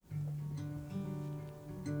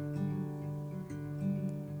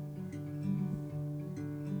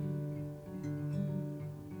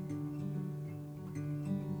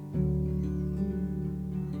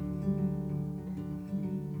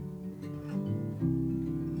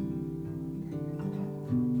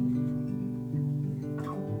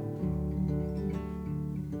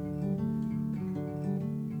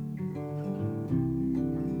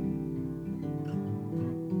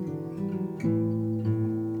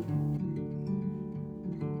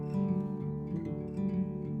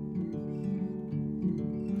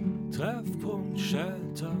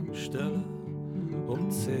Shell-Tankstelle um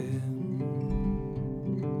 10.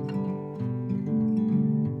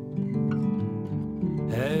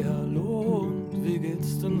 Hey, hallo, und wie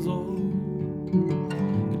geht's denn so?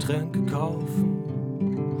 Getränke kaufen,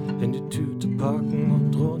 in die Tüte packen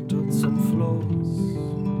und runter zum Floß.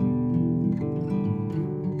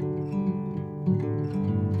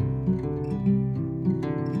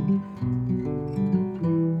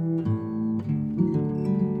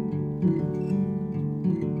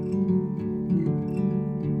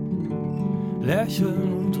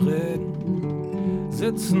 Lächeln und reden,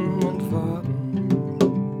 sitzen und warten.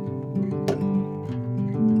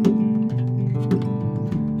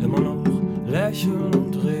 Immer noch lächeln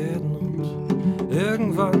und reden und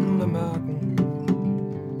irgendwann bemerken,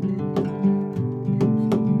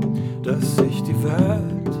 dass sich die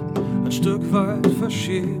Welt ein Stück weit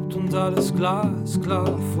verschiebt und alles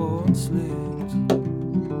glasklar vor uns liegt.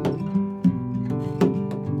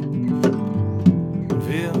 Und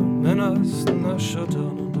wir im Innersten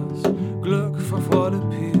erschüttern und das Glück vor Freude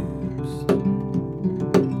piepst.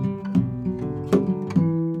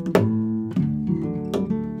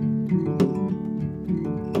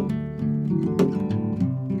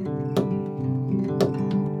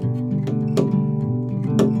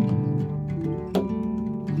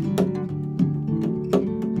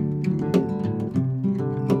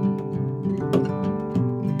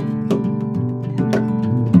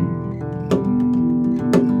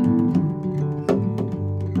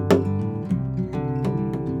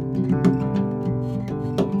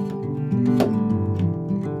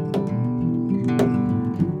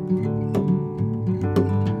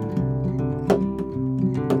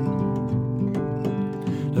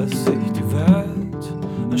 Dass sich die Welt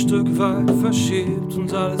ein Stück weit verschiebt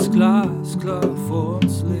und alles glasklar vor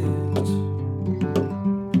uns liegt.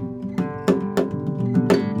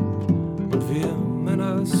 Und wir im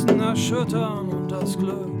Innersten erschüttern und das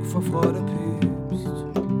Glück vor Freude piepst.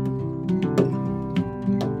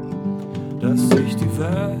 Dass sich die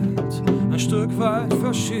Welt ein Stück weit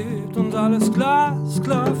verschiebt und alles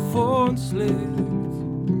glasklar vor uns liegt.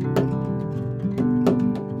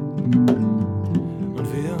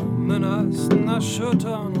 Innersten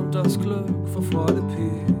erschüttern und das Glück vor Freude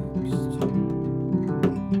piepst.